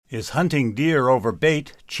Is hunting deer over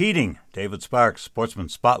bait cheating? David Sparks, Sportsman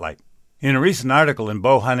Spotlight. In a recent article in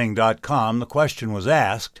bowhunting.com, the question was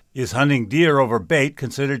asked, is hunting deer over bait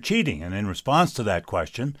considered cheating? And in response to that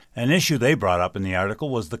question, an issue they brought up in the article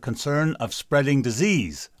was the concern of spreading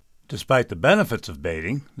disease. Despite the benefits of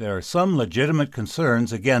baiting, there are some legitimate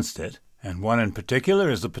concerns against it, and one in particular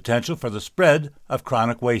is the potential for the spread of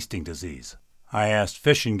chronic wasting disease. I asked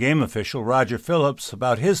Fish and Game official Roger Phillips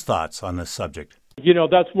about his thoughts on this subject. You know,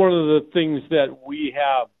 that's one of the things that we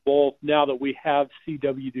have both now that we have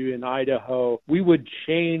CWD in Idaho. We would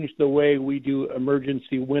change the way we do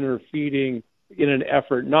emergency winter feeding in an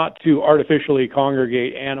effort not to artificially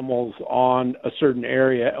congregate animals on a certain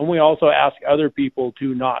area. And we also ask other people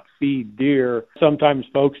to not feed deer. Sometimes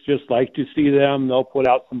folks just like to see them. They'll put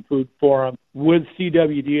out some food for them. With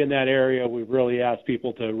CWD in that area, we've really asked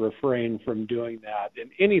people to refrain from doing that.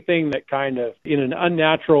 And anything that kind of, in an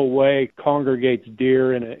unnatural way, congregates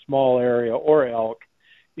deer in a small area or elk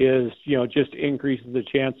is, just increases the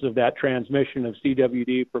chances of that transmission of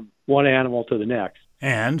CWD from one animal to the next.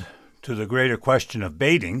 And to the greater question of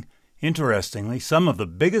baiting, interestingly, some of the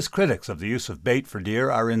biggest critics of the use of bait for deer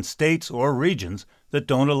are in states or regions that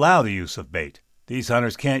don't allow the use of bait. These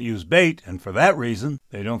hunters can't use bait, and for that reason,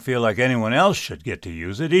 they don't feel like anyone else should get to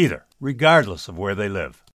use it either, regardless of where they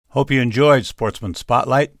live. Hope you enjoyed Sportsman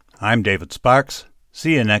Spotlight. I'm David Sparks.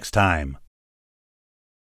 See you next time.